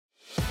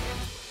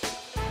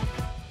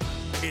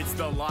It's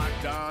the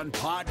Locked On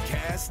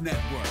Podcast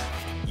Network,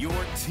 your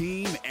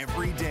team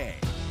every day.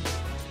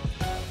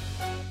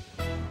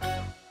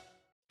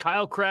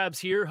 Kyle Krabs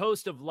here,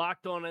 host of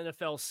Locked On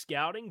NFL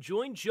Scouting.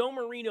 Join Joe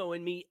Marino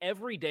and me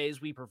every day as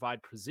we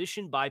provide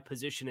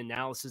position-by-position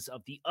analysis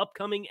of the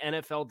upcoming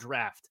NFL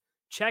Draft.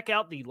 Check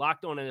out the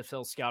Locked On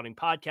NFL Scouting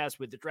podcast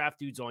with the Draft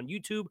Dudes on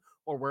YouTube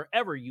or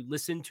wherever you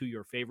listen to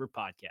your favorite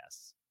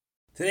podcasts.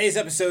 Today's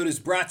episode is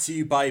brought to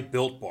you by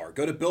Built Bar.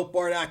 Go to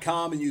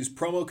BuiltBar.com and use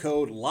promo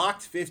code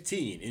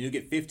LOCKED15 and you'll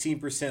get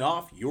 15%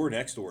 off your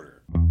next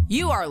order.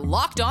 You are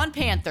Locked On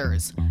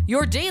Panthers,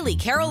 your daily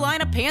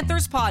Carolina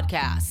Panthers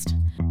podcast.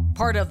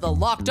 Part of the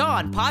Locked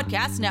On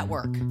Podcast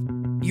Network,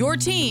 your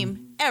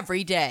team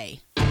every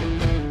day.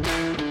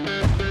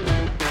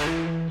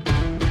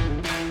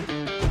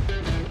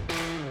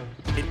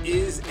 It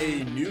is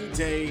a new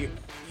day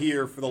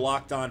here for the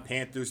Locked On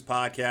Panthers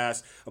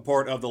podcast, a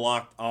part of the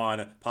Locked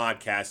On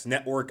Podcast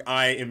Network.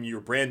 I am your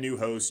brand new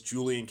host,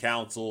 Julian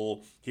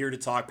Council, here to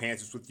talk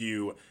Panthers with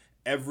you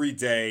every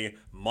day,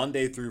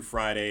 Monday through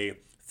Friday,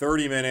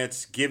 30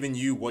 minutes, giving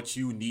you what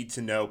you need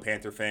to know,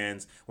 Panther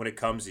fans, when it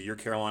comes to your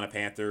Carolina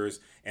Panthers.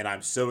 And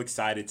I'm so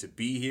excited to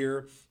be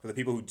here. For the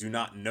people who do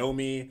not know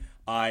me,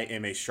 I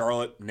am a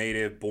Charlotte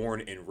native,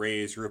 born and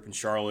raised, grew up in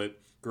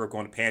Charlotte, grew up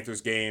going to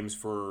Panthers games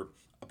for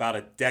about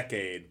a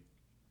decade.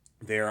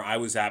 There, I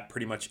was at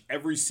pretty much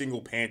every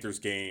single Panthers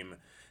game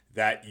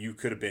that you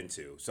could have been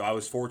to. So I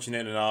was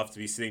fortunate enough to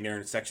be sitting there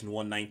in section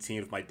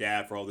 119 with my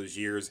dad for all those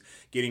years,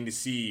 getting to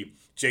see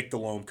Jake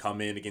Delhomme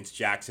come in against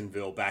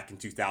Jacksonville back in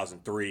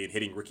 2003 and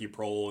hitting Ricky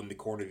Prohl in the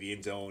corner of the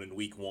end zone in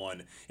week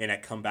one and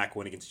that comeback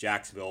win against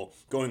Jacksonville,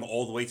 going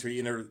all the way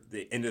to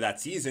the end of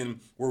that season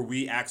where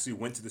we actually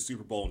went to the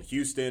Super Bowl in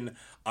Houston.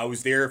 I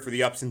was there for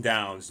the ups and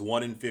downs,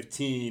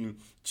 1-15,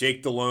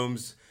 Jake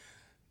Delhomme's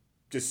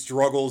just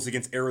struggles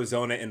against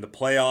Arizona in the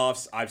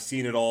playoffs. I've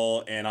seen it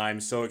all, and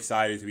I'm so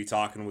excited to be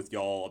talking with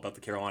y'all about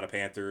the Carolina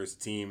Panthers, a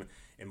team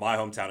in my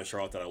hometown of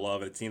Charlotte that I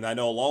love, and a team that I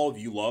know a lot of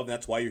you love, and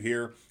that's why you're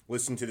here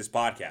listening to this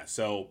podcast.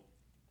 So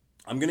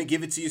I'm going to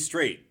give it to you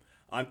straight.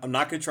 I'm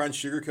not going to try and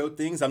sugarcoat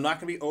things. I'm not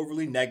going to be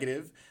overly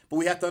negative, but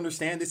we have to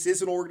understand this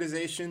is an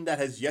organization that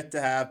has yet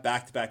to have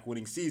back-to-back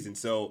winning seasons.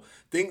 So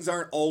things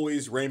aren't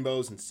always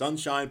rainbows and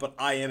sunshine, but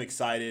I am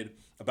excited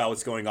about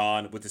what's going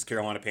on with this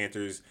Carolina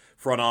Panthers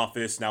front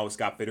office. Now with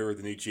Scott Fitter,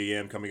 the new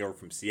GM, coming over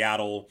from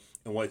Seattle,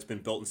 and what's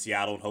been built in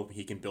Seattle, and hoping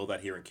he can build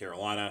that here in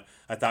Carolina.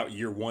 I thought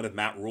year one of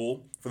Matt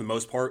Rule, for the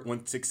most part,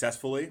 went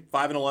successfully.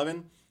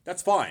 5-11,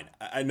 that's fine.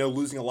 I know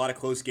losing a lot of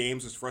close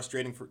games was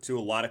frustrating to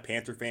a lot of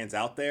Panther fans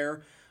out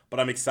there, but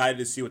I'm excited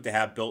to see what they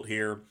have built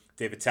here.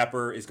 David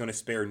Tepper is going to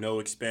spare no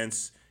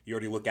expense. You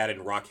already look at it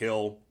in Rock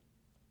Hill,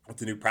 what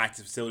the new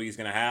practice facility is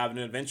going to have, and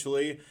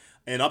eventually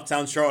in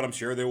Uptown Charlotte, I'm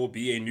sure there will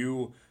be a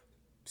new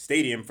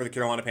stadium for the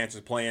Carolina Panthers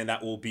playing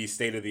that will be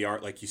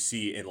state-of-the-art like you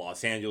see in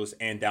Los Angeles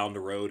and down the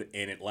road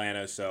in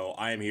Atlanta. So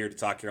I am here to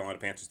talk Carolina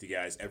Panthers to you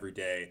guys every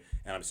day,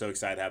 and I'm so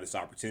excited to have this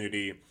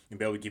opportunity and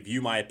be able to give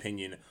you my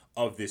opinion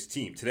of this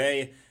team.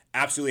 Today,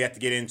 absolutely have to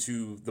get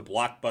into the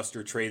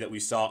blockbuster trade that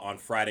we saw on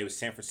Friday with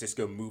San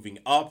Francisco moving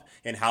up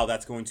and how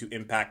that's going to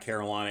impact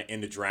Carolina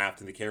in the draft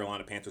and the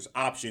Carolina Panthers'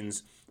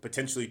 options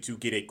potentially to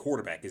get a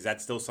quarterback. Is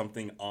that still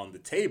something on the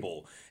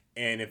table?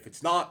 And if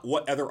it's not,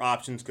 what other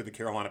options could the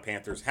Carolina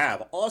Panthers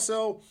have?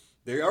 Also,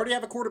 they already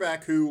have a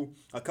quarterback who,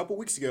 a couple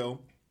weeks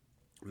ago,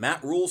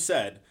 Matt Rule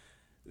said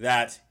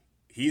that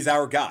he's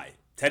our guy.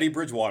 Teddy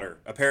Bridgewater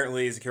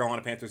apparently is the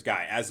Carolina Panthers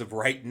guy as of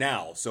right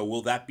now. So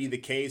will that be the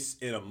case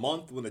in a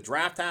month when the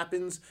draft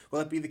happens? Will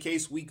that be the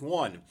case week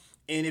one?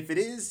 And if it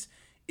is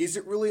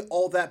it really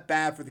all that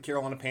bad for the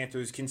Carolina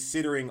Panthers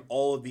considering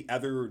all of the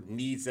other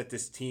needs that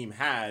this team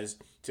has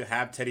to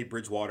have Teddy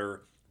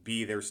Bridgewater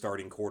be their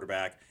starting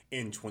quarterback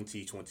in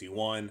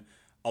 2021?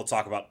 I'll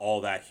talk about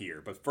all that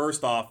here. But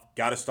first off,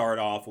 got to start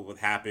off with what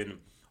happened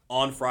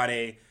on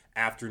Friday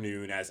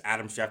afternoon as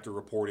Adam Schefter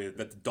reported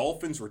that the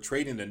Dolphins were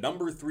trading the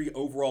number 3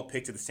 overall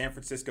pick to the San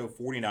Francisco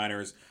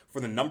 49ers for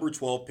the number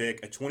 12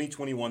 pick, a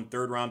 2021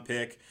 third-round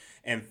pick,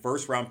 and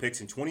first-round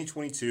picks in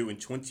 2022 and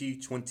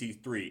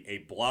 2023.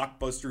 A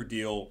blockbuster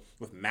deal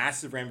with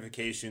massive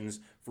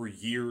ramifications for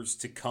years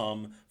to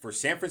come for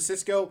San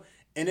Francisco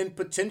and then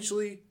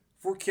potentially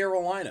for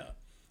Carolina.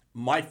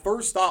 My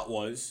first thought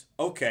was,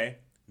 okay,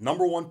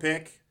 number 1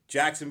 pick,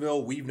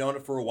 Jacksonville, we've known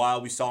it for a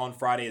while. We saw on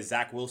Friday as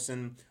Zach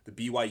Wilson, the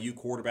BYU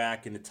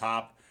quarterback in the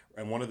top,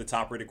 and one of the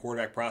top-rated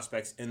quarterback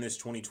prospects in this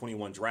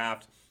 2021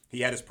 draft.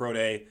 He had his pro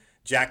day.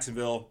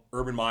 Jacksonville,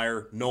 Urban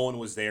Meyer, no one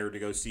was there to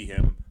go see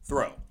him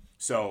throw.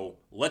 So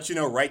let you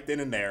know right then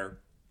and there,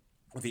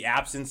 with the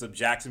absence of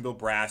Jacksonville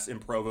Brass in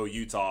Provo,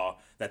 Utah,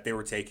 that they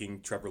were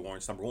taking Trevor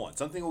Lawrence number 1.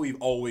 Something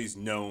we've always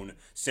known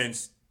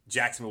since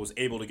Jacksonville was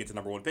able to get the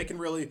number 1 pick, and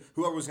really,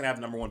 whoever was going to have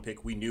the number 1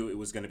 pick, we knew it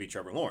was going to be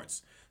Trevor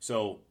Lawrence.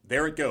 So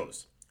there it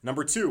goes.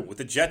 Number 2, with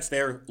the Jets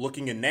there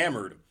looking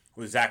enamored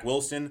with Zach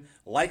Wilson,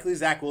 likely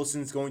Zach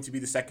Wilson's going to be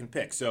the second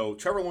pick. So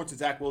Trevor Lawrence and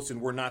Zach Wilson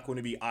were not going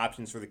to be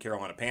options for the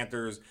Carolina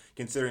Panthers,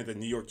 considering the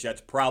New York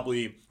Jets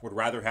probably would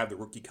rather have the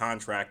rookie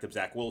contract of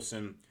Zach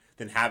Wilson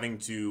than having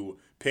to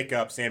pick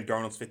up Sam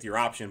Darnold's 5th-year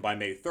option by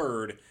May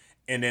 3rd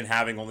and then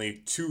having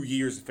only 2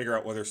 years to figure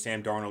out whether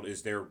Sam Darnold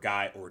is their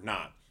guy or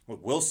not. With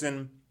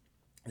Wilson,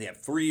 they have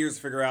 3 years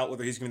to figure out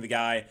whether he's going to be the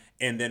guy,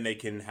 and then they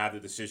can have the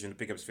decision to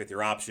pick up his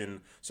 5th-year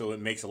option. So it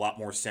makes a lot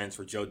more sense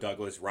for Joe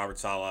Douglas, Robert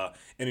Saleh,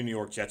 and the New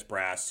York Jets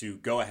brass to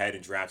go ahead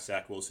and draft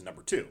Zach Wilson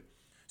number 2.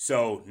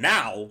 So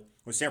now,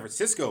 with San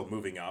Francisco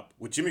moving up,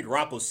 with Jimmy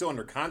Garoppolo still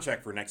under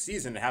contract for next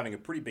season and having a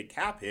pretty big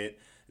cap hit,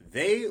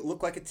 they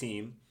look like a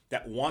team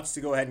that wants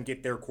to go ahead and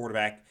get their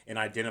quarterback and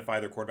identify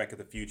their quarterback of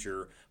the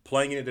future,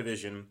 playing in a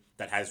division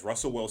that has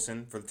Russell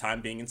Wilson for the time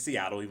being in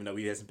Seattle, even though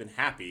he hasn't been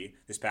happy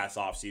this past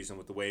offseason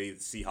with the way the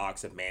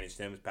Seahawks have managed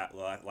him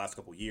the last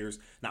couple of years,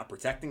 not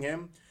protecting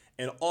him.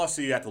 And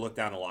also you have to look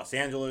down to Los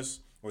Angeles,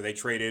 where they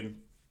traded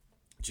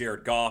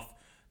Jared Goff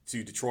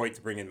to Detroit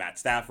to bring in Matt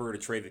Stafford, a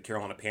trade that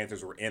Carolina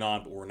Panthers were in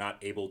on, but were not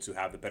able to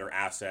have the better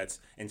assets,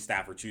 and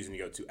Stafford choosing to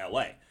go to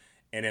LA.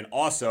 And then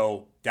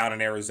also down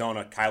in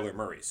Arizona, Kyler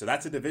Murray. So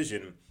that's a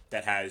division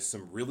that has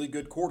some really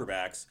good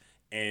quarterbacks,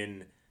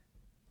 and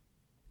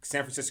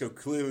San Francisco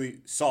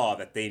clearly saw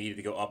that they needed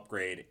to go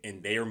upgrade,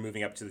 and they are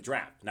moving up to the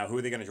draft. Now, who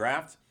are they going to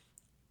draft?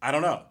 I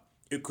don't know.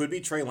 It could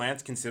be Trey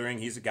Lance, considering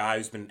he's a guy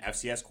who's been an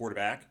FCS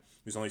quarterback,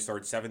 who's only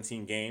started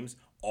 17 games,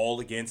 all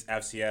against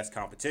FCS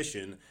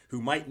competition,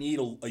 who might need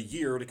a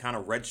year to kind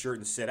of redshirt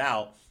and sit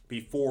out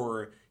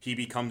before he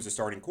becomes a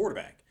starting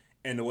quarterback.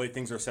 And the way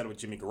things are set up with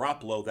Jimmy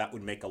Garoppolo, that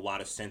would make a lot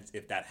of sense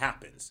if that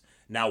happens.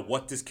 Now,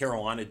 what does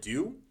Carolina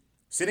do?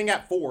 Sitting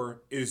at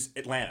 4 is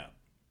Atlanta.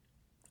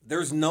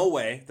 There's no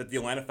way that the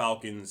Atlanta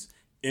Falcons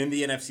in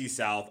the NFC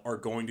South are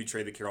going to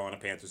trade the Carolina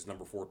Panthers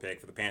number 4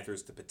 pick for the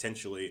Panthers to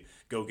potentially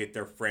go get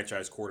their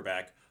franchise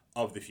quarterback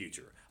of the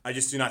future. I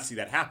just do not see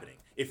that happening.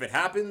 If it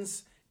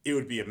happens, it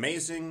would be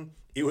amazing.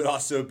 It would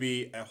also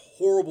be a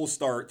horrible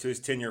start to his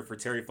tenure for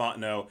Terry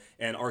Fontenot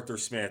and Arthur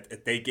Smith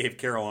if they gave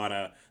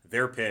Carolina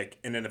their pick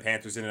and then the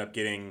Panthers ended up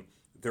getting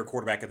their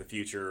quarterback of the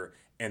future,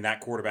 and that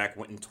quarterback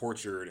went and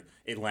tortured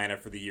Atlanta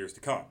for the years to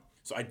come.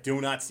 So I do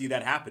not see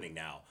that happening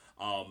now.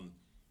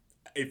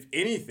 If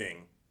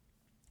anything,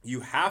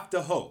 you have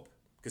to hope,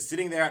 because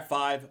sitting there at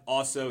 5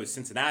 also is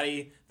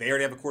Cincinnati. They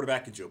already have a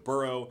quarterback in Joe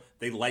Burrow.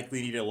 They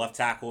likely need a left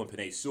tackle in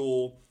Penei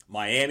Sewell.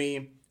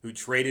 Miami, who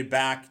traded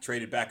back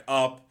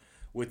up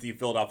with the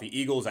Philadelphia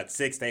Eagles at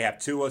 6. They have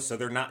Tua, so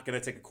they're not going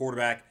to take a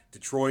quarterback.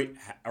 Detroit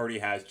already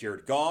has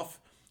Jared Goff.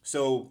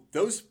 So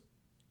those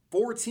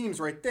 4 teams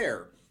right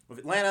there, with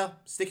Atlanta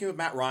sticking with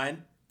Matt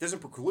Ryan, doesn't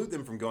preclude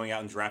them from going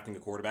out and drafting a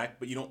quarterback,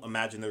 but you don't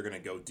imagine they're going to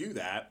go do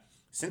that.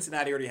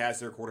 Cincinnati already has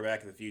their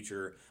quarterback of the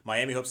future.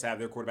 Miami hopes to have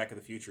their quarterback of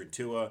the future in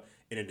Tua.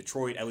 And in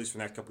Detroit, at least for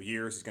the next couple of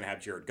years, is going to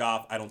have Jared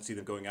Goff. I don't see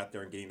them going out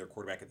there and getting their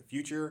quarterback of the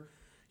future.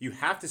 You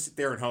have to sit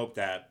there and hope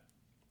that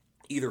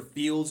either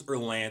Fields or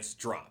Lance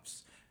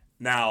drops.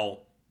 Now,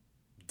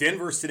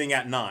 Denver sitting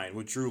at 9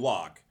 with Drew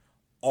Lock.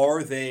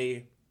 Are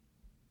they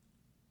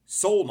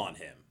sold on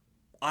him?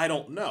 I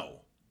don't know.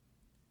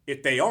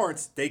 If they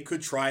aren't, they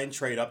could try and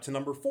trade up to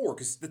number 4.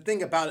 Because the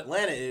thing about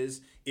Atlanta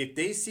is, if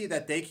they see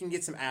that they can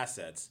get some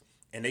assets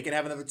and they can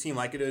have another team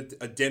like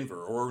a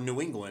Denver or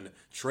New England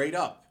trade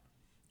up,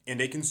 and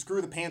they can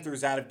screw the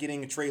Panthers out of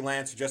getting a Trey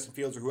Lance or Justin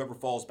Fields or whoever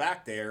falls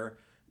back there,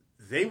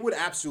 they would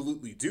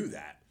absolutely do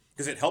that.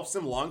 Because it helps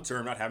them long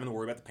term, not having to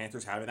worry about the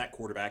Panthers having that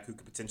quarterback who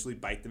could potentially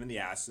bite them in the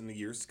ass in the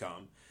years to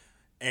come.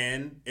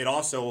 And it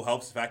also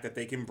helps the fact that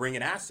they can bring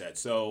an asset.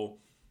 So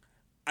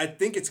I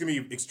think it's going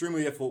to be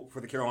extremely difficult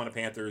for the Carolina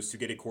Panthers to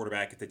get a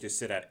quarterback if they just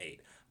sit at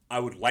 8. I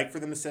would like for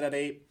them to sit at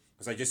 8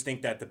 because I just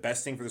think that the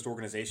best thing for this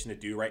organization to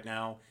do right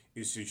now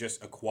is to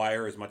just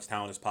acquire as much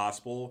talent as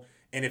possible.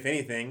 And if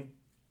anything,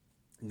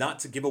 not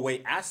to give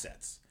away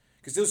assets.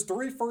 Because those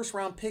 3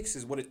 first-round picks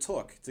is what it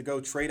took to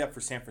go trade up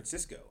for San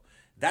Francisco.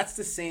 That's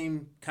the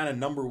same kind of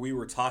number we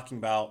were talking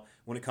about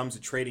when it comes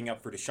to trading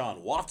up for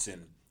Deshaun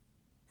Watson.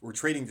 We're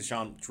trading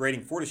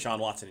for Deshaun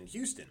Watson in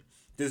Houston.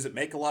 Does it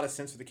make a lot of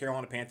sense for the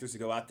Carolina Panthers to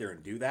go out there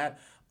and do that?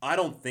 I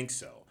don't think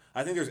so.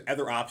 I think there's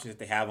other options that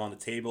they have on the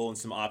table and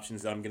some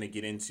options that I'm going to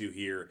get into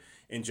here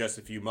in just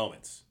a few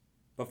moments.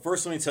 But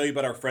first, let me tell you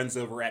about our friends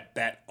over at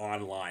Bet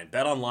Online.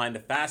 Bet Online, the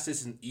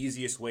fastest and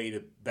easiest way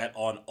to bet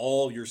on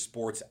all your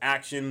sports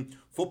action.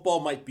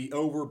 Football might be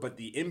over, but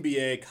the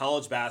NBA,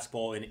 college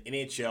basketball, and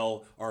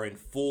NHL are in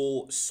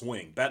full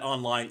swing. Bet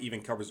Online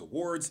even covers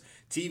awards,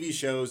 TV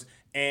shows,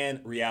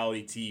 and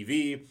reality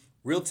TV.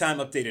 Real-time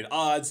updated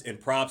odds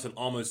and props on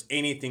almost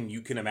anything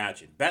you can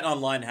imagine.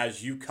 BetOnline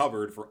has you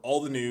covered for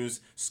all the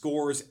news,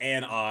 scores,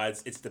 and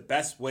odds. It's the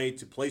best way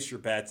to place your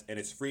bets, and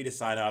it's free to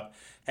sign up.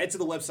 Head to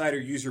the website or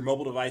use your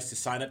mobile device to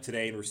sign up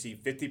today and receive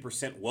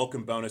 50%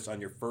 welcome bonus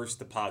on your first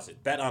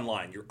deposit.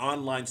 BetOnline, your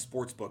online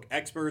sportsbook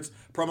experts.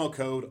 Promo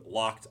code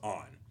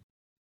LOCKEDON.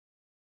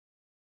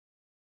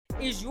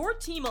 Is your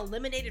team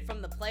eliminated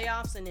from the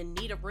playoffs and in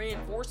need of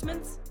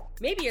reinforcements?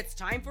 Maybe it's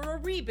time for a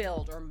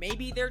rebuild, or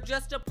maybe they're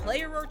just a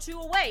player or two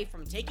away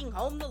from taking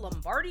home the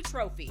Lombardi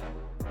Trophy.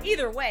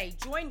 Either way,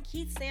 join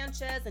Keith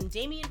Sanchez and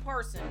Damian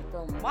Parson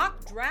for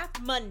Mock Draft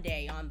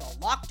Monday on the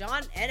Locked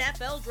On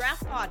NFL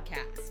Draft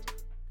Podcast.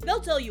 They'll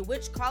tell you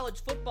which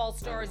college football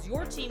stars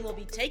your team will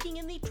be taking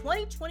in the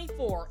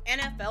 2024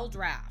 NFL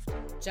Draft.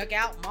 Check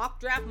out Mock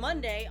Draft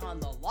Monday on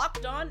the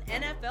Locked On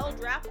NFL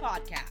Draft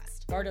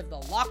Podcast, part of the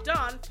Locked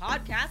On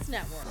Podcast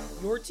Network,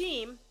 your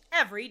team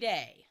every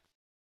day.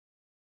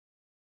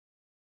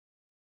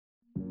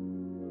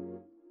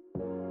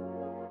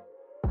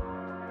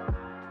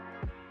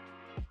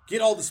 Get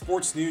all the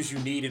sports news you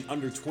need in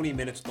under 20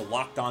 minutes with the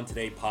Locked On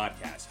Today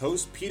podcast.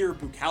 Host Peter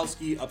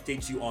Bukowski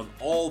updates you on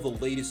all the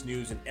latest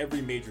news in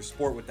every major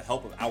sport with the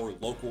help of our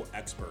local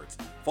experts.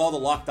 Follow the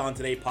Locked On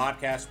Today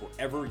podcast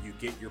wherever you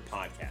get your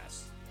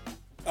podcasts.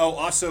 Oh,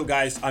 also,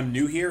 guys, I'm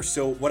new here,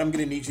 so what I'm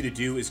going to need you to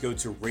do is go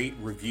to rate,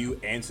 review,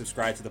 and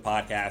subscribe to the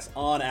podcast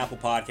on Apple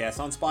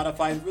Podcasts, on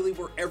Spotify, and really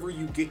wherever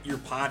you get your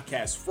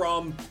podcasts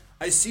from.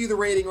 I see the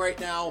rating right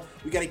now.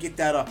 We got to get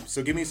that up.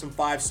 So give me some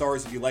 5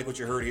 stars if you like what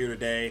you heard here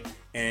today.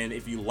 And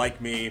if you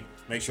like me,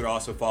 make sure to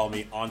also follow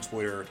me on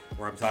Twitter,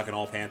 where I'm talking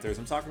all Panthers.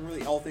 I'm talking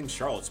really all things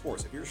Charlotte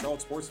sports. If you're a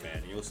Charlotte sports fan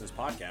and you listen to this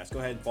podcast, go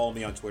ahead and follow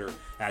me on Twitter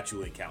at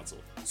Julian Council.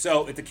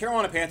 So if the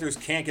Carolina Panthers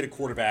can't get a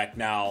quarterback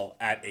now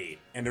at 8,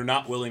 and they're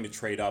not willing to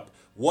trade up,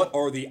 what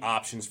are the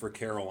options for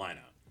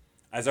Carolina?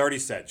 As I already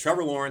said,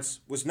 Trevor Lawrence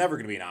was never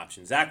going to be an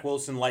option. Zach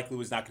Wilson likely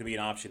was not going to be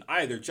an option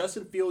either.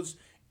 Justin Fields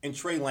and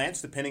Trey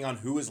Lance, depending on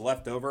who is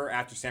left over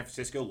after San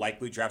Francisco,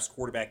 likely drafts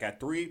quarterback at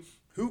 3.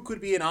 Who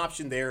could be an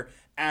option there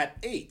at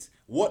 8?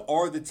 What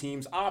are the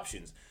team's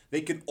options?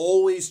 They can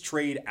always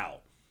trade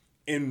out.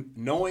 And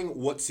knowing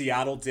what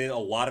Seattle did a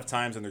lot of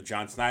times under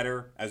John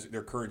Snyder as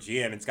their current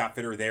GM and Scott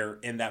Fitter there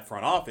in that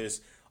front office,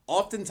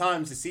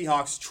 oftentimes the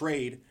Seahawks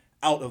trade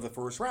out of the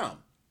first round.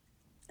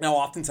 Now,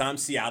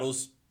 oftentimes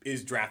Seattle's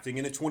is drafting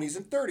in the 20s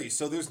and 30s,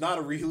 so there's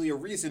not really a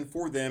reason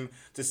for them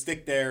to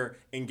stick there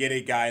and get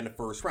a guy in the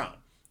first round.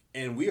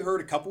 And we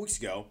heard a couple weeks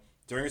ago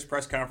during his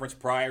press conference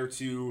prior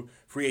to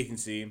free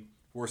agency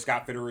where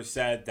Scott Fitterer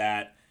said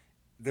that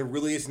there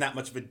really isn't that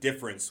much of a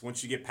difference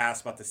once you get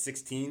past about the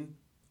 16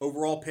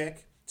 overall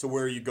pick to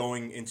where you're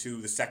going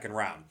into the second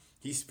round.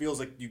 He feels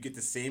like you get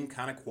the same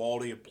kind of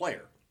quality of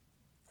player,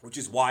 which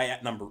is why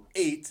at number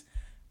 8,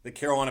 the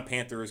Carolina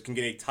Panthers can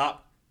get a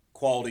top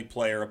quality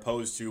player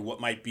opposed to what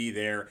might be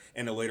there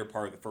in the later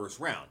part of the first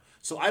round.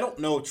 So I don't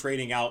know if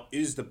trading out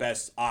is the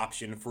best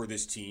option for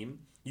this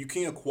team. You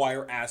can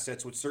acquire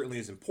assets, which certainly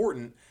is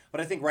important,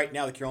 but I think right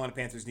now the Carolina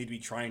Panthers need to be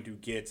trying to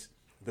get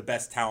the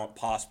best talent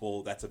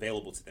possible that's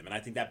available to them. And I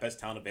think that best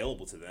talent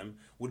available to them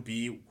would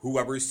be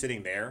whoever is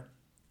sitting there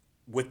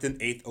with an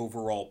 8th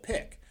overall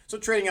pick. So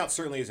trading out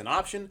certainly is an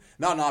option,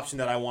 not an option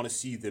that I want to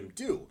see them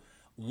do.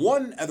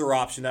 One other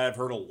option that I've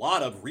heard a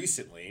lot of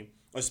recently,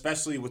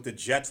 especially with the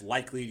Jets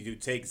likely to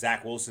take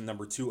Zach Wilson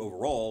number 2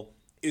 overall,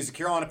 is the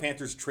Carolina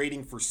Panthers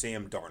trading for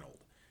Sam Darnold.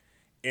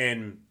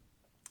 And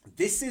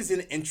this is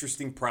an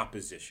interesting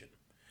proposition.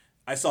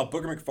 I saw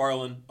Booger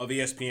McFarland of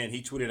ESPN.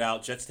 He tweeted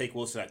out, Jets take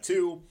Wilson at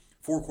 2,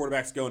 4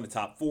 quarterbacks go in the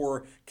top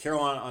 4,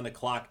 Carolina on the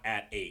clock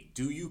at 8.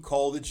 Do you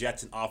call the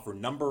Jets and offer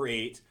number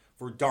 8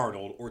 for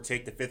Darnold or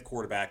take the 5th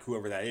quarterback,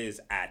 whoever that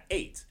is, at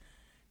 8?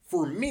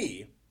 For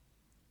me,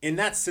 in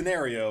that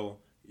scenario,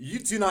 you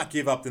do not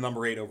give up the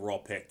number 8 overall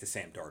pick to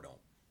Sam Darnold.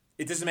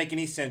 It doesn't make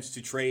any sense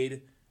to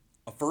trade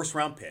a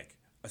first-round pick,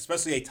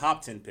 especially a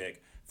top 10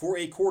 pick, for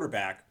a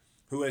quarterback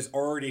who has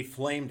already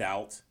flamed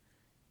out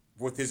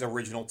with his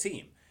original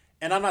team.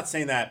 And I'm not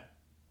saying that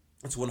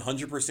it's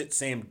 100%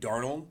 Sam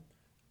Darnold's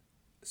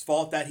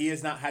fault that he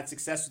has not had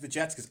success with the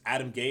Jets, because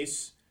Adam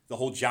Gase, the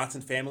whole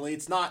Johnson family,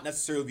 it's not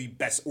necessarily the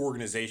best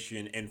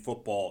organization in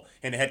football,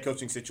 and the head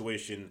coaching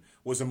situation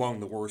was among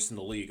the worst in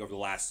the league over the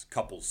last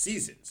couple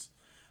seasons.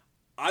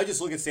 I just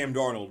look at Sam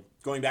Darnold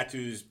going back to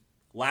his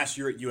last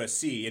year at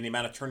USC and the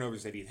amount of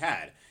turnovers that he'd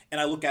had,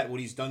 and I look at what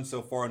he's done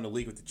so far in the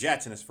league with the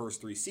Jets in his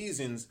first 3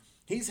 seasons.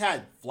 He's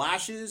had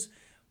flashes,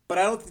 but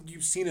I don't think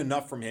you've seen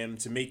enough from him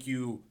to make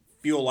you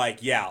feel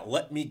like, yeah,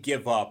 let me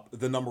give up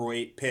the number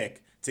 8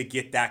 pick to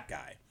get that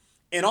guy.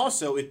 And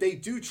also, if they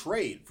do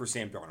trade for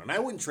Sam Darnold, and I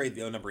wouldn't trade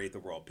the number 8th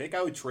overall pick,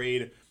 I would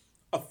trade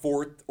a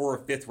 4th or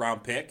a 5th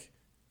round pick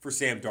for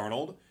Sam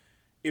Darnold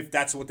if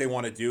that's what they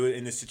want to do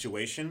in this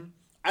situation.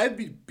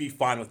 I'd be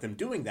fine with them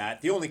doing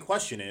that. The only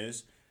question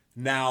is,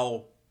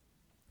 now,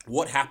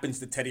 what happens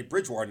to Teddy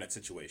Bridgewater in that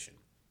situation?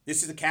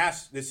 This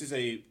is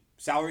a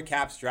salary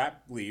cap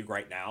strap league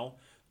right now.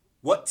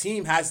 What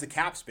team has the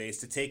cap space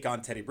to take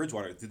on Teddy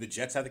Bridgewater? Do the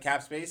Jets have the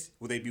cap space?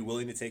 Will they be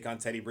willing to take on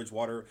Teddy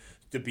Bridgewater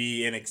to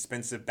be an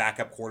expensive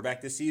backup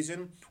quarterback this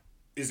season?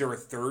 Is there a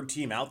third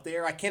team out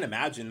there? I can't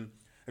imagine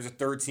there's a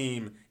third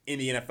team in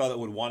the NFL that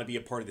would want to be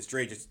a part of this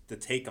trade just to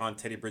take on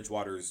Teddy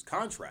Bridgewater's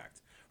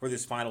contract for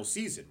this final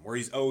season, where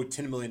he's owed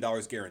 $10 million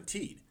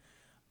guaranteed.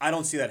 I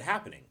don't see that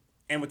happening.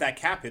 And with that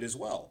cap hit as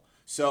well.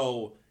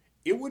 So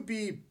it would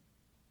be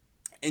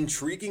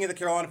intriguing if the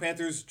Carolina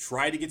Panthers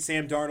try to get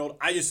Sam Darnold.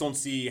 I just don't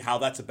see how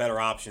that's a better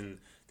option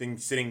than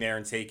sitting there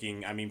and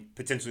taking,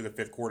 potentially the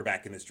 5th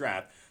quarterback in this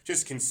draft,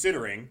 just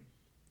considering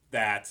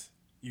that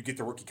you get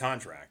the rookie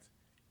contract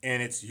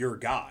and it's your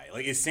guy.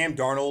 Like, is Sam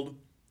Darnold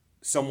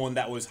someone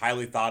that was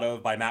highly thought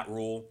of by Matt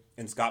Rule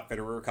and Scott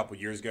Fitterer a couple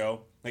years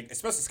ago? Like,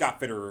 especially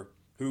Scott Fitterer,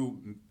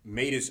 who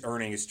made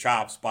his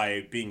chops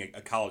by being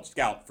a college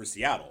scout for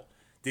Seattle.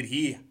 Did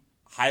he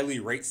highly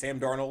rate Sam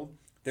Darnold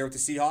there with the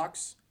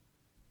Seahawks?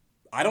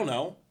 I don't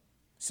know.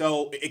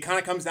 So it kind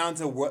of comes down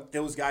to what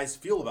those guys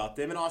feel about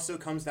them, and also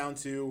comes down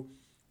to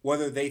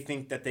whether they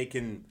think that they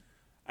can,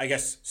 I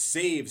guess,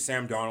 save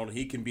Sam Darnold.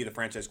 He can be the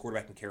franchise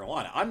quarterback in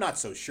Carolina. I'm not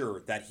so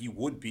sure that he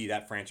would be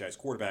that franchise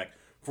quarterback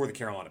for the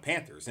Carolina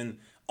Panthers. And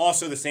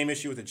also the same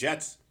issue with the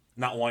Jets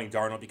not wanting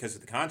Darnold because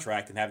of the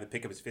contract and having to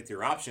pick up his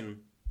fifth-year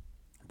option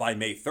by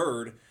May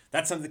 3rd.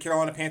 That's something the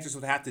Carolina Panthers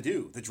would have to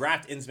do. The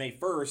draft ends May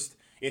 1st.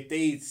 If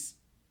they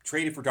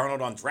traded for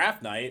Darnold on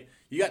draft night,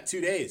 you got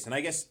 2 days. And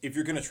I guess if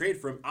you're going to trade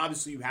for him,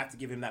 obviously you have to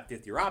give him that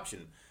fifth-year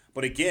option.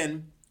 But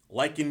again,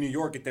 like in New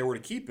York, if they were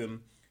to keep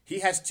him, he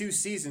has 2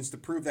 seasons to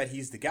prove that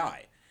he's the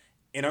guy.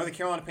 And are the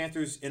Carolina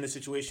Panthers in a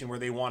situation where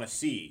they want to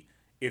see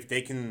if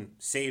they can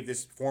save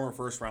this former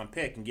first-round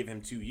pick and give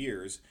him 2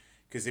 years?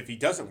 Because if he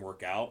doesn't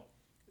work out,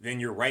 then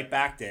you're right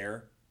back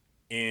there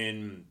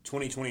in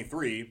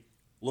 2023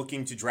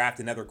 looking to draft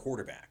another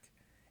quarterback.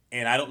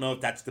 And I don't know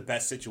if that's the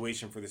best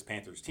situation for this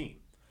Panthers team.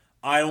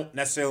 I don't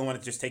necessarily want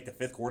to just take the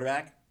 5th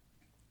quarterback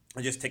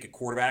and just take a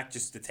quarterback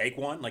just to take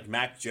one. Like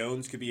Mac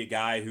Jones could be a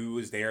guy who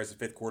is there as a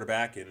 5th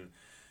quarterback, and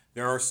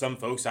there are some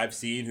folks I've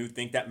seen who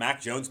think that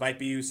Mac Jones might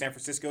be who San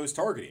Francisco is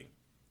targeting.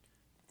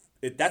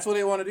 If that's what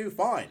they want to do,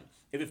 fine.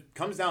 If it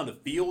comes down to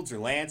Fields or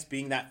Lance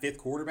being that 5th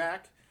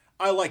quarterback,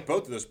 I like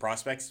both of those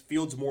prospects.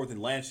 Fields more than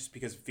Lance just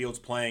because Fields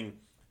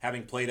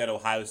having played at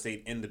Ohio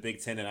State in the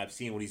Big Ten, and I've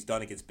seen what he's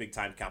done against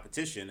big-time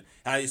competition,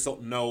 and I just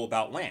don't know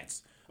about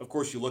Lance. Of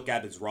course, you look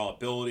at his raw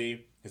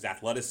ability, his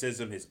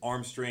athleticism, his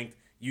arm strength.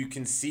 You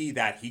can see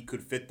that he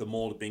could fit the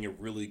mold of being a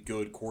really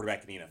good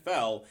quarterback in the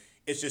NFL.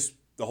 It's just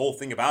the whole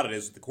thing about it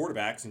is with the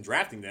quarterbacks and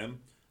drafting them,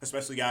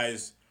 especially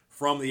guys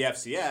from the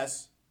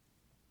FCS,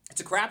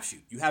 it's a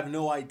crapshoot. You have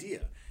no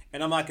idea.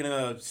 And I'm not going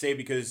to say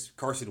because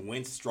Carson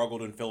Wentz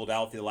struggled in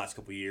Philadelphia the last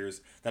couple of years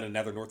that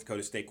another North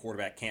Dakota State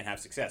quarterback can't have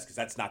success, because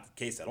that's not the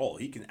case at all.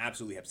 He can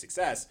absolutely have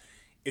success.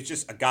 It's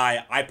just a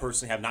guy I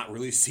personally have not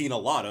really seen a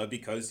lot of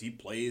because he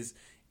plays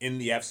in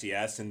the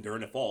FCS and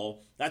during the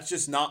fall. That's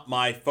just not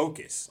my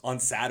focus on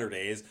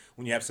Saturdays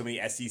when you have so many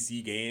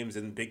SEC games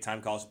and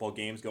big-time college football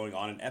games going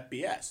on in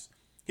FBS.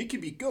 He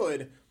could be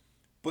good,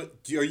 but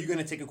are you going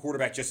to take a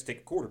quarterback just to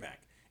take a quarterback?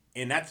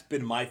 And that's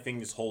been my thing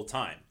this whole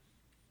time.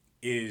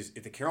 Is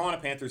if the Carolina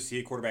Panthers see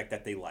a quarterback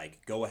that they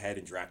like, go ahead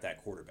and draft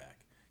that quarterback.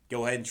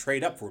 Go ahead and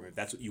trade up for him if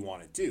that's what you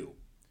want to do.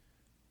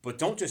 But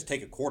don't just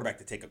take a quarterback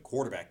to take a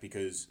quarterback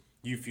because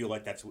you feel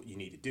like that's what you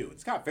need to do. And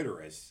Scott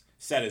Fitter has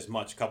said as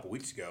much a couple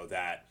weeks ago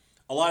that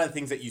a lot of the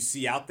things that you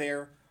see out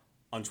there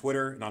on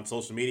Twitter and on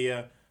social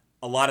media,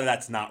 a lot of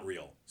that's not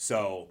real.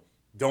 So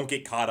don't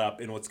get caught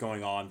up in what's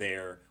going on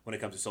there when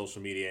it comes to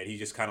social media. And he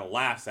just kind of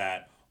laughs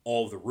at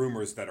all of the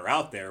rumors that are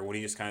out there when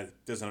he just kind of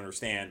doesn't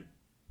understand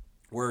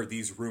where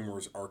these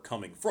rumors are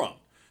coming from.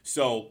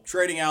 So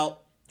trading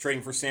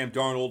for Sam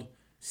Darnold,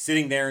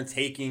 sitting there and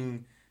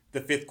taking the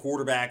 5th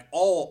quarterback,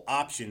 all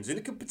options, and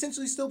it could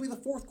potentially still be the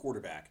 4th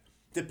quarterback,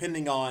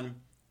 depending on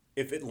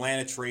if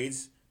Atlanta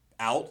trades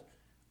out.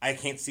 I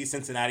can't see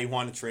Cincinnati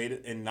want to trade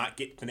and not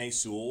get Penei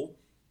Sewell.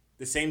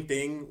 The same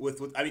thing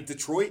with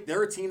Detroit.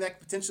 They're a team that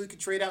potentially could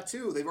trade out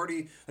too. They've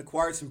already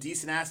acquired some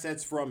decent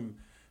assets from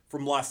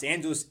Los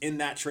Angeles in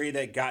that trade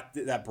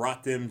that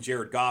brought them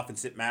Jared Goff and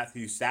sent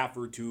Matthew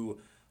Stafford to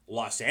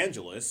Los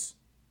Angeles.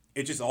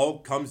 It just all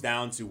comes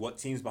down to what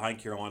teams behind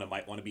Carolina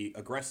might want to be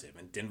aggressive.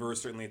 And Denver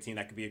is certainly a team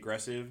that could be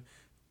aggressive.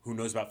 Who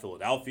knows about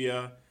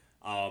Philadelphia,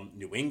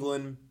 New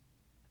England.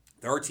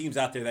 There are teams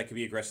out there that could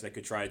be aggressive that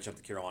could try to jump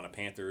the Carolina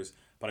Panthers.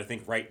 But I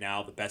think right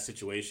now the best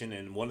situation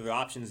and one of the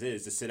options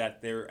is to sit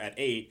out there at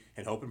 8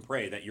 and hope and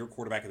pray that your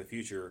quarterback of the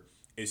future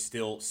is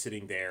still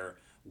sitting there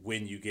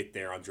when you get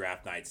there on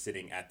draft night,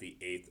 sitting at the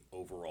 8th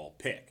overall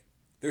pick.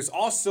 There's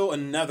also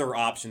another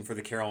option for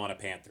the Carolina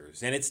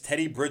Panthers, and it's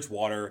Teddy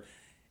Bridgewater.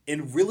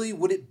 And really,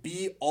 would it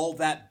be all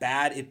that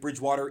bad if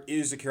Bridgewater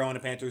is the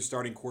Carolina Panthers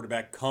starting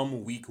quarterback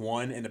come week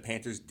 1 and the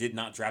Panthers did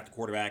not draft a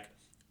quarterback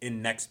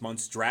in next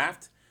month's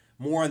draft?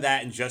 More on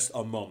that in just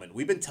a moment.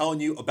 We've been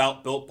telling you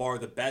about Built Bar,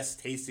 the best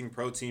tasting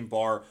protein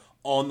bar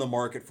on the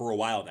market for a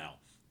while now.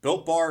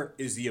 Built Bar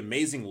is the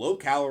amazing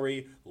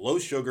low-calorie,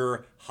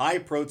 low-sugar,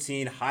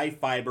 high-protein,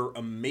 high-fiber,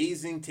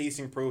 amazing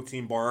tasting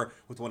protein bar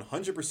with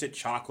 100%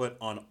 chocolate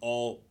on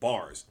all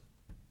bars.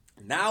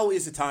 Now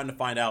is the time to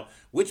find out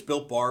which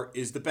Built Bar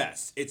is the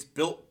best. It's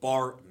Built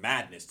Bar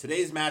Madness.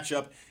 Today's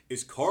matchup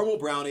is Caramel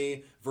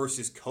Brownie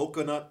versus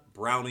Coconut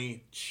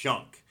Brownie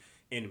Chunk.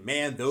 And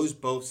man, those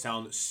both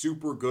sound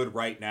super good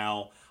right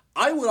now.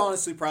 I would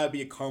honestly probably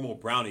be a Caramel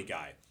Brownie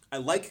guy. I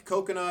like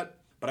coconut,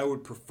 but I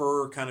would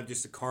prefer kind of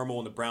just the caramel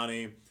and the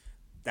brownie.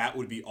 That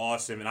would be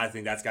awesome, and I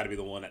think that's got to be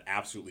the one that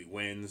absolutely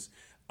wins.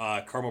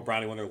 Caramel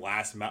Brownie won their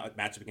last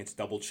matchup against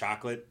Double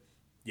Chocolate.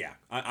 Yeah,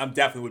 I'm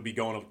definitely would be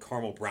going with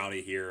caramel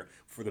brownie here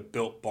for the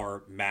Built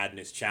Bar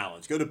Madness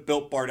Challenge. Go to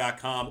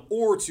BuiltBar.com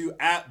or to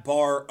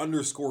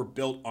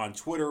 @bar_built on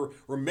Twitter.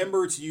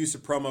 Remember to use the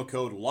promo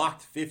code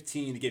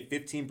LOCKED15 to get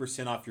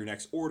 15% off your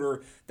next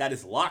order. That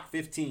is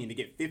LOCKED15 to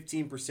get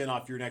 15%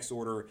 off your next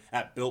order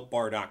at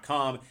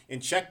BuiltBar.com.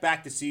 And check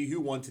back to see who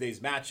won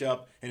today's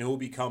matchup and who will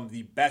become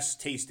the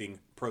best tasting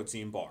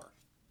protein bar.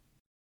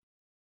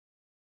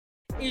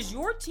 Is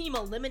your team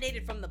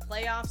eliminated from the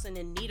playoffs and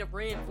in need of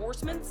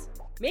reinforcements?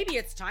 Maybe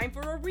it's time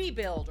for a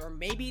rebuild, or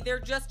maybe they're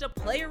just a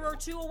player or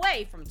two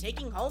away from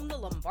taking home the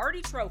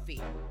Lombardi Trophy.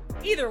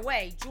 Either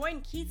way, join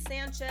Keith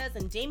Sanchez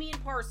and Damian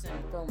Parson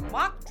for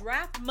Mock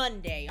Draft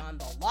Monday on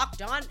the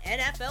Locked On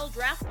NFL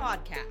Draft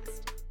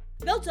Podcast.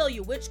 They'll tell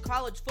you which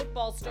college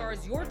football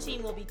stars your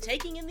team will be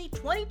taking in the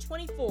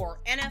 2024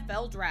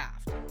 NFL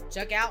Draft.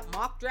 Check out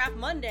Mock Draft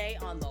Monday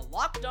on the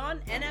Locked On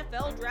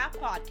NFL Draft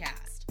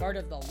Podcast, part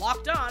of the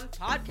Locked On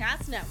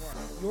Podcast Network,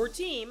 your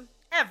team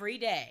every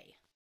day.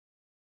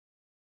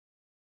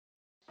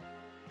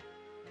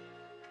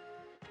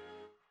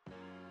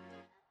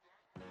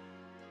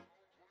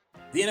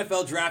 The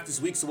NFL Draft is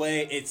weeks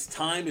away. It's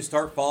time to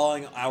start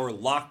following our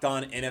Locked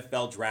On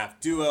NFL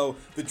Draft duo.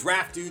 The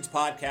Draft Dudes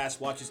podcast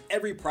watches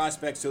every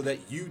prospect so that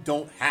you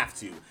don't have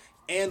to.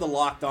 And the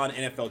Locked On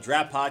NFL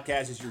Draft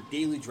podcast is your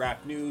daily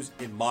draft news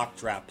and mock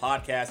draft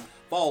podcast.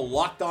 Follow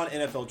Locked On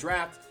NFL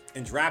Draft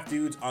and Draft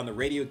Dudes on the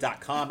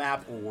radio.com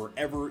app or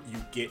wherever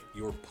you get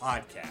your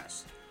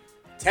podcasts.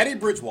 Teddy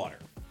Bridgewater.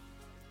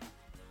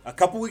 A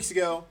couple weeks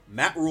ago,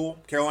 Matt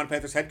Rule, Carolina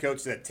Panthers head coach,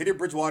 said Teddy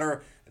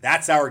Bridgewater,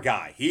 that's our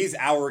guy. He's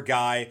our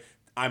guy.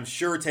 I'm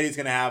sure Teddy's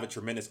going to have a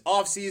tremendous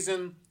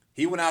offseason.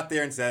 He went out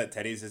there and said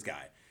Teddy's his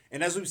guy.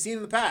 And as we've seen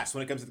in the past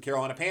when it comes to the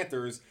Carolina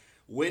Panthers,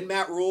 when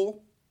Matt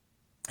Rule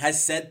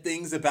has said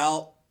things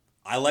about,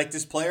 I like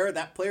this player,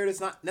 that player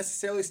does not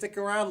necessarily stick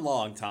around a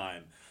long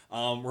time.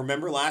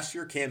 Remember last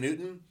year, Cam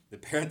Newton? The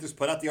Panthers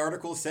put out the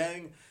article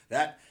saying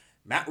that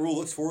Matt Rule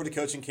looks forward to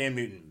coaching Cam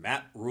Newton.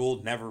 Matt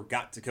Rule never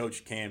got to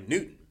coach Cam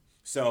Newton.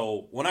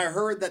 So when I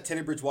heard that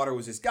Teddy Bridgewater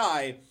was his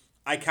guy,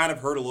 I kind of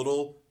heard a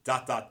little ...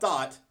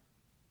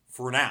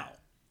 for now.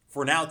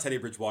 For now, Teddy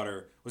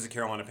Bridgewater was a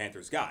Carolina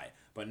Panthers guy.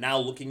 But now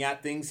looking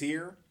at things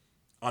here,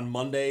 on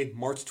Monday,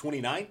 March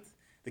 29th,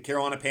 the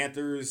Carolina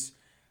Panthers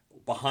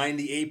behind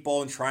the 8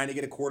 ball and trying to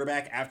get a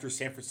quarterback after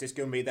San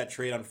Francisco made that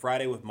trade on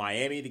Friday with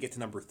Miami to get to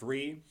number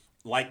 3,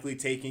 likely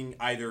taking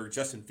either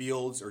Justin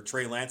Fields or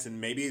Trey Lance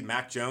and maybe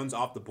Mac Jones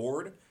off the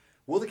board.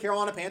 Will the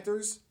Carolina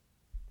Panthers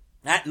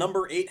at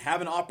number 8 have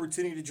an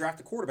opportunity to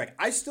draft a quarterback?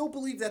 I still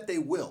believe that they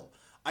will.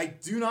 I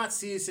do not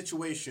see a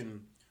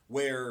situation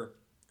where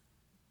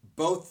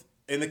both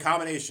in the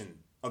combination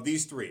of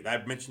these 3 that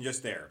I've mentioned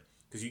just there,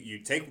 because you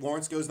take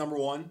Lawrence goes number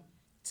 1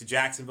 to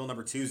Jacksonville,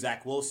 number 2,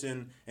 Zach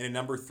Wilson, and in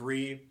number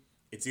 3,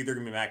 it's either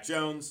going to be Mac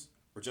Jones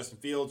or Justin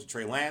Fields or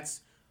Trey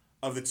Lance.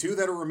 Of the 2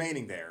 that are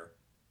remaining there,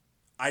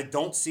 I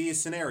don't see a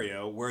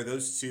scenario where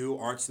those 2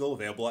 aren't still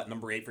available at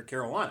number 8 for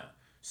Carolina.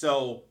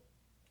 So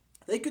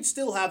they could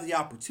still have the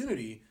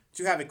opportunity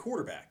to have a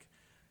quarterback.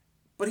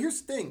 But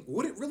here's the thing.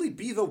 Would it really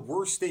be the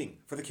worst thing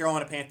for the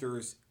Carolina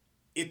Panthers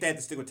if they had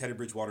to stick with Teddy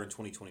Bridgewater in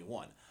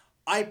 2021?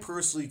 I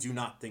personally do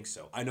not think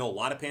so. I know a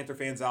lot of Panther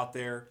fans out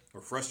there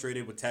are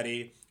frustrated with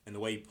Teddy and the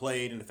way he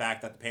played and the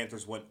fact that the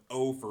Panthers went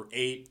 0 for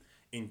 8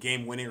 in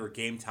game-winning or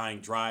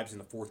game-tying drives in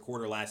the fourth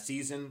quarter last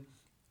season,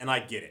 and I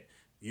get it.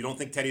 You don't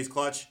think Teddy's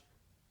clutch?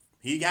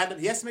 He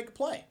has to make a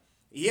play.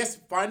 He has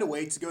to find a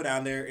way to go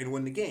down there and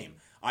win the game.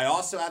 I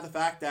also add the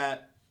fact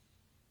that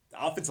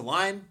the offensive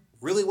line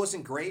really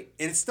wasn't great,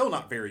 and it's still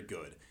not very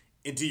good.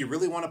 And do you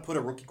really want to put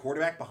a rookie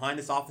quarterback behind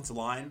this offensive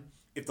line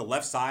if the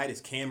left side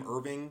is Cam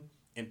Irving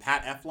and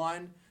Pat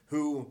Elflein,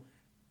 who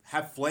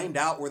have flamed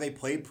out where they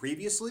played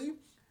previously?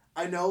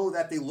 I know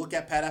that they look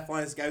at Pat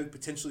Elflein as a guy who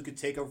potentially could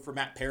take over for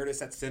Matt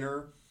Paradis at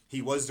center.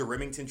 He was the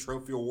Remington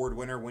Trophy Award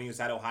winner when he was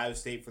at Ohio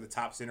State for the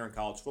top center in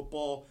college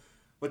football,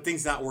 but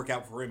things did not work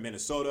out for him in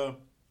Minnesota.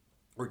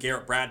 Or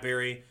Garrett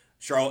Bradbury,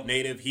 Charlotte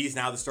native, he's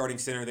now the starting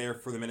center there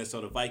for the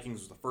Minnesota Vikings,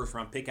 was the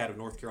first-round pick out of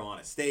North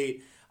Carolina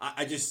State.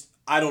 I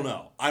don't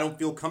know. I don't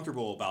feel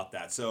comfortable about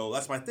that. So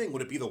that's my thing.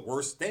 Would it be the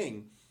worst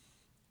thing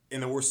in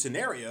the worst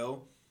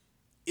scenario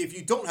if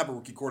you don't have a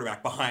rookie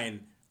quarterback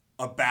behind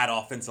a bad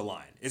offensive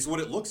line? It's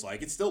what it looks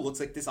like. It still looks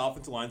like this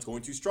offensive line is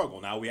going to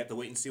struggle. Now we have to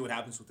wait and see what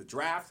happens with the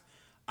draft.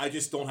 I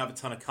just don't have a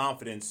ton of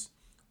confidence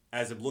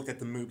as I've looked at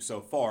the move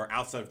so far,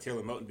 outside of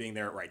Taylor Moton being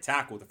there at right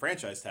tackle with a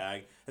franchise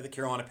tag, that the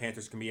Carolina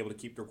Panthers can be able to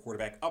keep their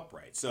quarterback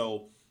upright.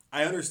 So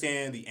I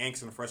understand the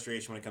angst and the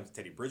frustration when it comes to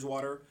Teddy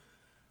Bridgewater.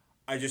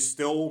 I just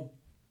still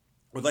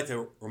would like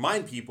to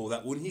remind people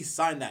that when he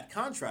signed that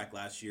contract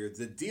last year,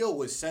 the deal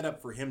was set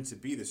up for him to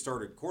be the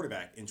starter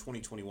quarterback in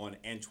 2021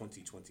 and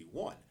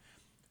 2021.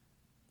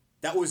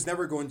 That was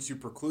never going to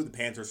preclude the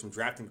Panthers from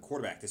drafting the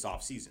quarterback this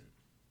offseason.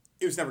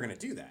 It was never going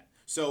to do that.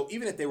 So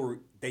even if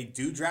they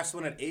do draft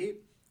someone at 8,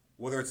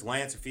 whether it's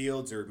Lance or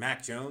Fields or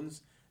Mac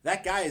Jones,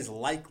 that guy is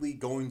likely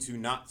going to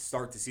not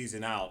start the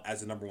season out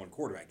as the number 1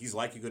 quarterback. He's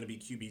likely going to be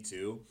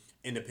QB2,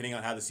 and depending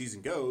on how the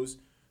season goes,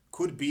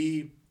 could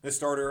be the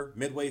starter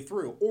midway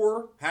through,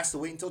 or has to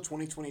wait until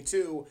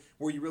 2022,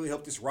 where you really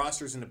hope this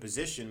roster is in a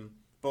position,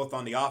 both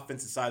on the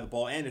offensive side of the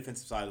ball and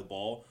defensive side of the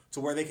ball,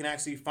 to where they can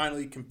actually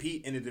finally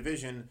compete in a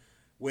division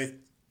with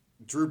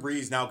Drew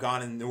Brees now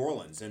gone in New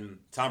Orleans. And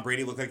Tom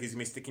Brady looked like he's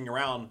going to be sticking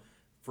around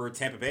for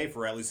Tampa Bay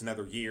for at least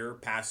another year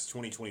past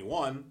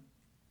 2021.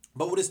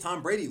 But what does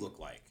Tom Brady look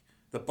like?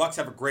 The Bucs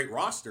have a great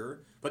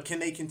roster, but can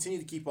they continue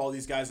to keep all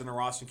these guys on the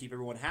roster and keep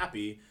everyone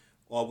happy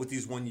with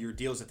these one-year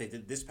deals that they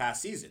did this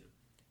past season?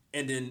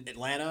 And in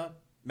Atlanta,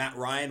 Matt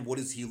Ryan, what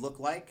does he look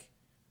like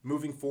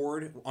moving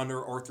forward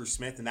under Arthur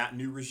Smith and that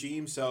new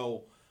regime?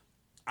 So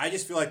I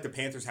just feel like the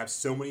Panthers have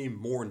so many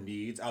more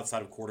needs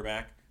outside of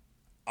quarterback.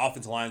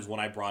 Offensive line is one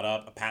I brought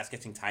up. A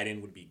pass-catching tight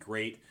end would be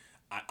great.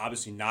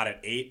 Obviously not at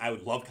 8. I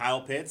would love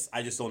Kyle Pitts.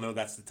 I just don't know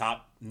that's the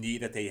top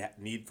need that they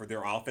need for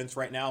their offense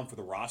right now and for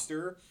the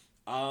roster.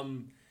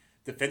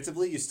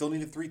 Defensively, you still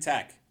need a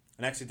 3-tech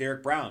next to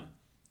Derek Brown.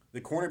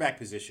 The cornerback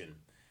position.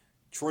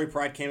 Troy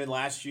Pride came in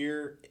last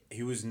year.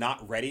 He was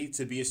not ready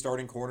to be a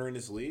starting corner in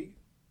this league.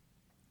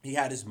 He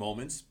had his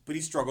moments, but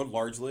he struggled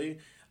largely.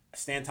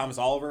 Stan Thomas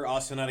Oliver,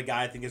 also not a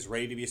guy I think is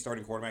ready to be a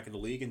starting quarterback in the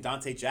league. And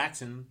Dante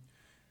Jackson,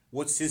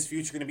 what's his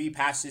future going to be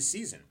past this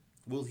season?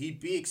 Will he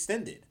be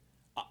extended?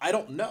 I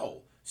don't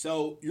know.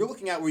 So you're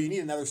looking at where you need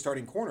another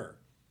starting corner,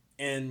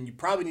 and you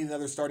probably need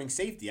another starting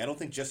safety. I don't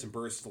think Justin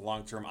Burris is the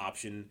long-term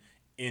option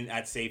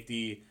at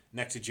safety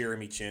next to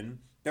Jeremy Chin.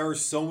 There are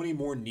so many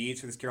more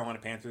needs for this Carolina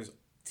Panthers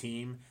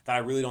team that I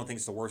really don't think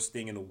it's the worst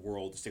thing in the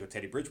world to stick with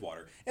Teddy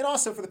Bridgewater. And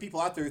also for the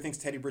people out there who thinks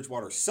Teddy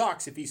Bridgewater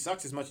sucks, if he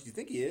sucks as much as you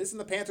think he is, and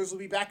the Panthers will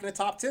be back in the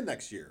top 10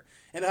 next year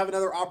and have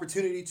another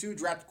opportunity to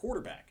draft a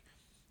quarterback.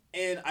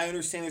 And I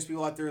understand there's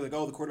people out there like,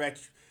 oh, the quarterback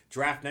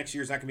draft next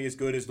year is not going to be as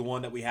good as the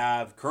one that we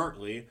have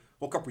currently.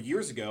 Well, a couple of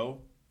years ago,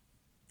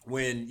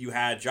 when you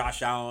had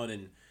Josh Allen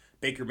and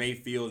Baker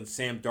Mayfield and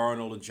Sam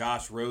Darnold and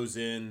Josh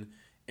Rosen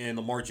and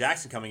Lamar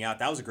Jackson coming out,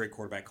 that was a great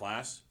quarterback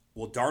class.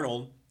 Well,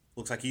 Darnold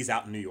looks like he's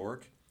out in New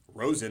York.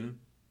 Rosen,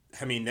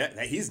 I mean,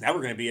 he's never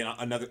going to be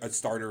a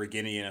starter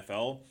again in the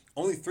NFL.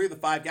 Only 3 of the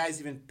 5 guys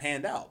even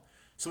panned out.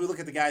 So we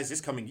look at the guys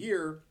this coming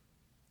year,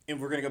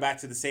 and we're going to go back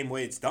to the same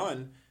way it's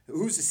done.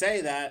 Who's to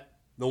say that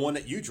the one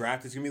that you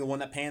draft is going to be the one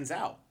that pans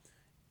out?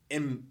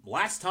 And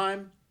last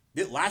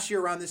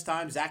year around this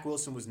time, Zach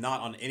Wilson was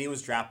not on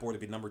anyone's draft board to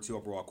be number 2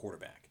 overall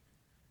quarterback.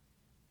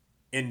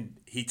 And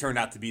he turned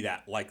out to be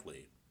that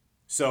likely.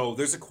 So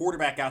there's a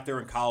quarterback out there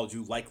in college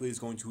who likely is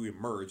going to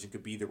emerge and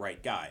could be the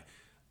right guy.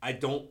 I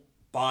don't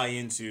buy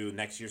into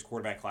next year's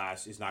quarterback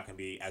class is not going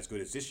to be as good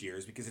as this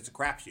year's because it's a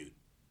crapshoot.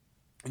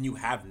 And you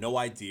have no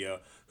idea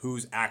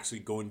who's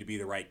actually going to be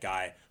the right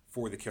guy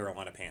for the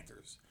Carolina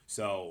Panthers.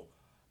 So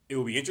it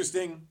will be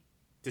interesting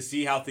to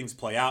see how things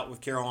play out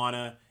with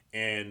Carolina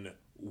and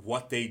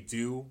what they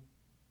do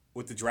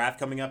with the draft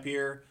coming up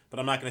here. But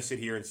I'm not going to sit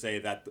here and say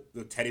that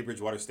the Teddy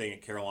Bridgewater staying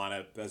at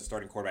Carolina as a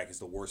starting quarterback is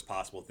the worst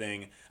possible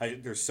thing.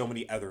 There's so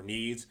many other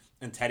needs,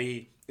 and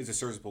Teddy is a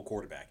serviceable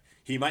quarterback.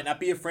 He might not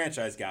be a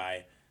franchise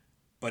guy,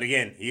 but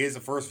again, he was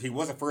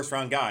a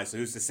first-round guy, so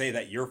who's to say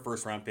that your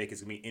first-round pick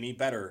is going to be any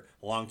better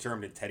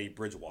long-term than Teddy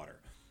Bridgewater?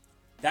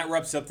 That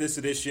wraps up this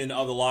edition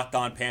of the Locked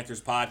On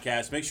Panthers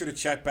podcast. Make sure to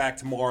check back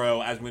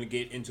tomorrow as we're going to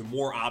get into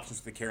more options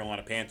for the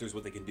Carolina Panthers,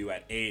 what they can do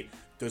at 8.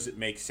 Does it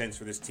make sense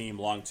for this team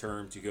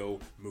long-term to go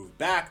move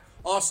back?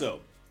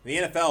 Also, the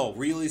NFL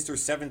released their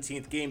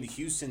 17th game, the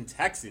Houston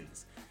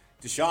Texans.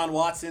 Deshaun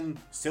Watson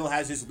still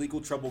has his legal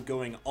trouble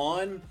going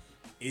on.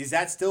 Is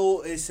that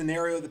still a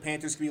scenario the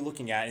Panthers could be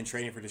looking at in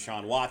trading for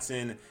Deshaun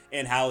Watson?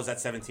 And how is that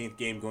 17th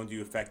game going to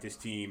affect this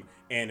team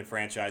and the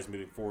franchise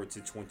moving forward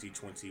to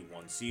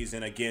 2021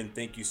 season? Again,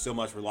 thank you so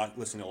much for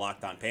listening to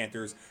Locked On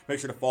Panthers. Make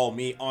sure to follow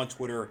me on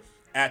Twitter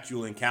at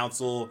Julian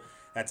Council.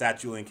 That's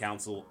at Julian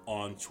Council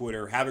on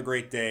Twitter. Have a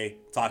great day.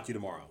 Talk to you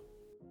tomorrow.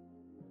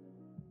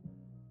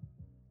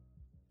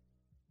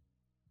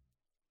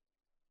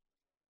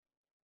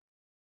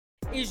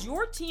 Is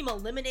your team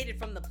eliminated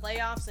from the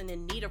playoffs and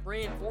in need of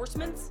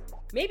reinforcements?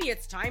 Maybe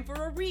it's time for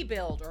a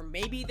rebuild, or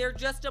maybe they're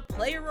just a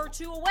player or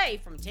 2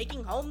 away from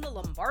taking home the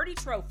Lombardi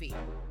Trophy.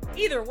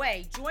 Either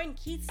way, join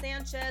Keith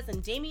Sanchez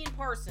and Damian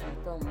Parson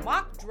for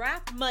Mock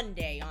Draft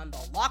Monday on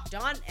the Locked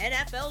On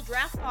NFL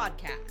Draft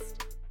Podcast.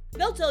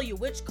 They'll tell you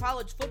which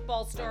college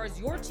football stars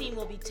your team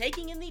will be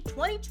taking in the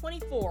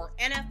 2024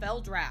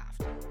 NFL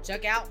Draft.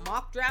 Check out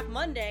Mock Draft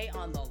Monday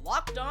on the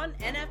Locked On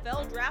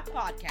NFL Draft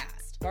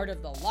Podcast, part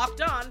of the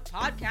Locked On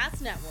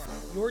Podcast Network,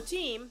 your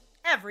team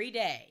every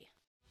day.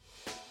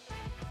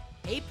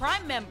 Hey,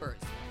 Prime members,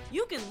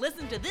 you can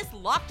listen to this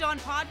Locked On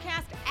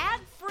podcast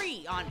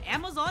ad-free on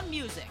Amazon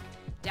Music.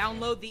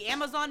 Download the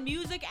Amazon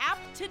Music app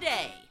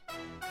today.